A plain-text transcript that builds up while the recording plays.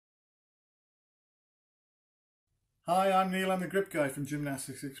Hi, I'm Neil. I'm the grip guy from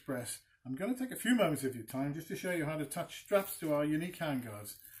Gymnastics Express. I'm going to take a few moments of your time just to show you how to attach straps to our unique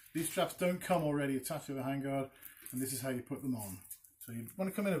handguards. These straps don't come already attached to the handguard, and this is how you put them on. So you want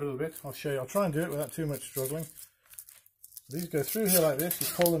to come in a little bit. I'll show you. I'll try and do it without too much struggling. These go through here like this. You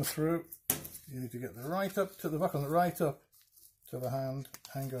pull them through. You need to get the right up to the buckle, right up to the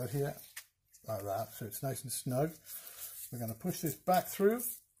handguard here, like that, so it's nice and snug. We're going to push this back through.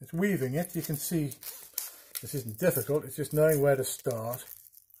 It's weaving it. You can see this isn't difficult. It's just knowing where to start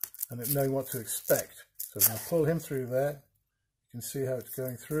and knowing what to expect. So we're going to pull him through there. You can see how it's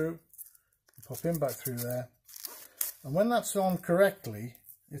going through. Pop him back through there. And when that's on correctly,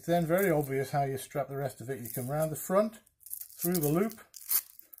 it's then very obvious how you strap the rest of it. You come round the front, through the loop,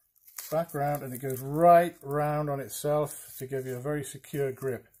 back round, and it goes right round on itself to give you a very secure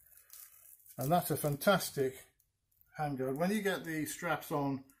grip. And that's a fantastic handguard. When you get the straps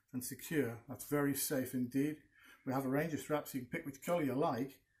on and secure, that's very safe indeed. We have a range of straps. You can pick which colour you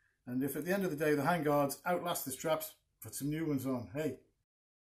like, and if at the end of the day the handguards outlast the straps, put some new ones on. Hey,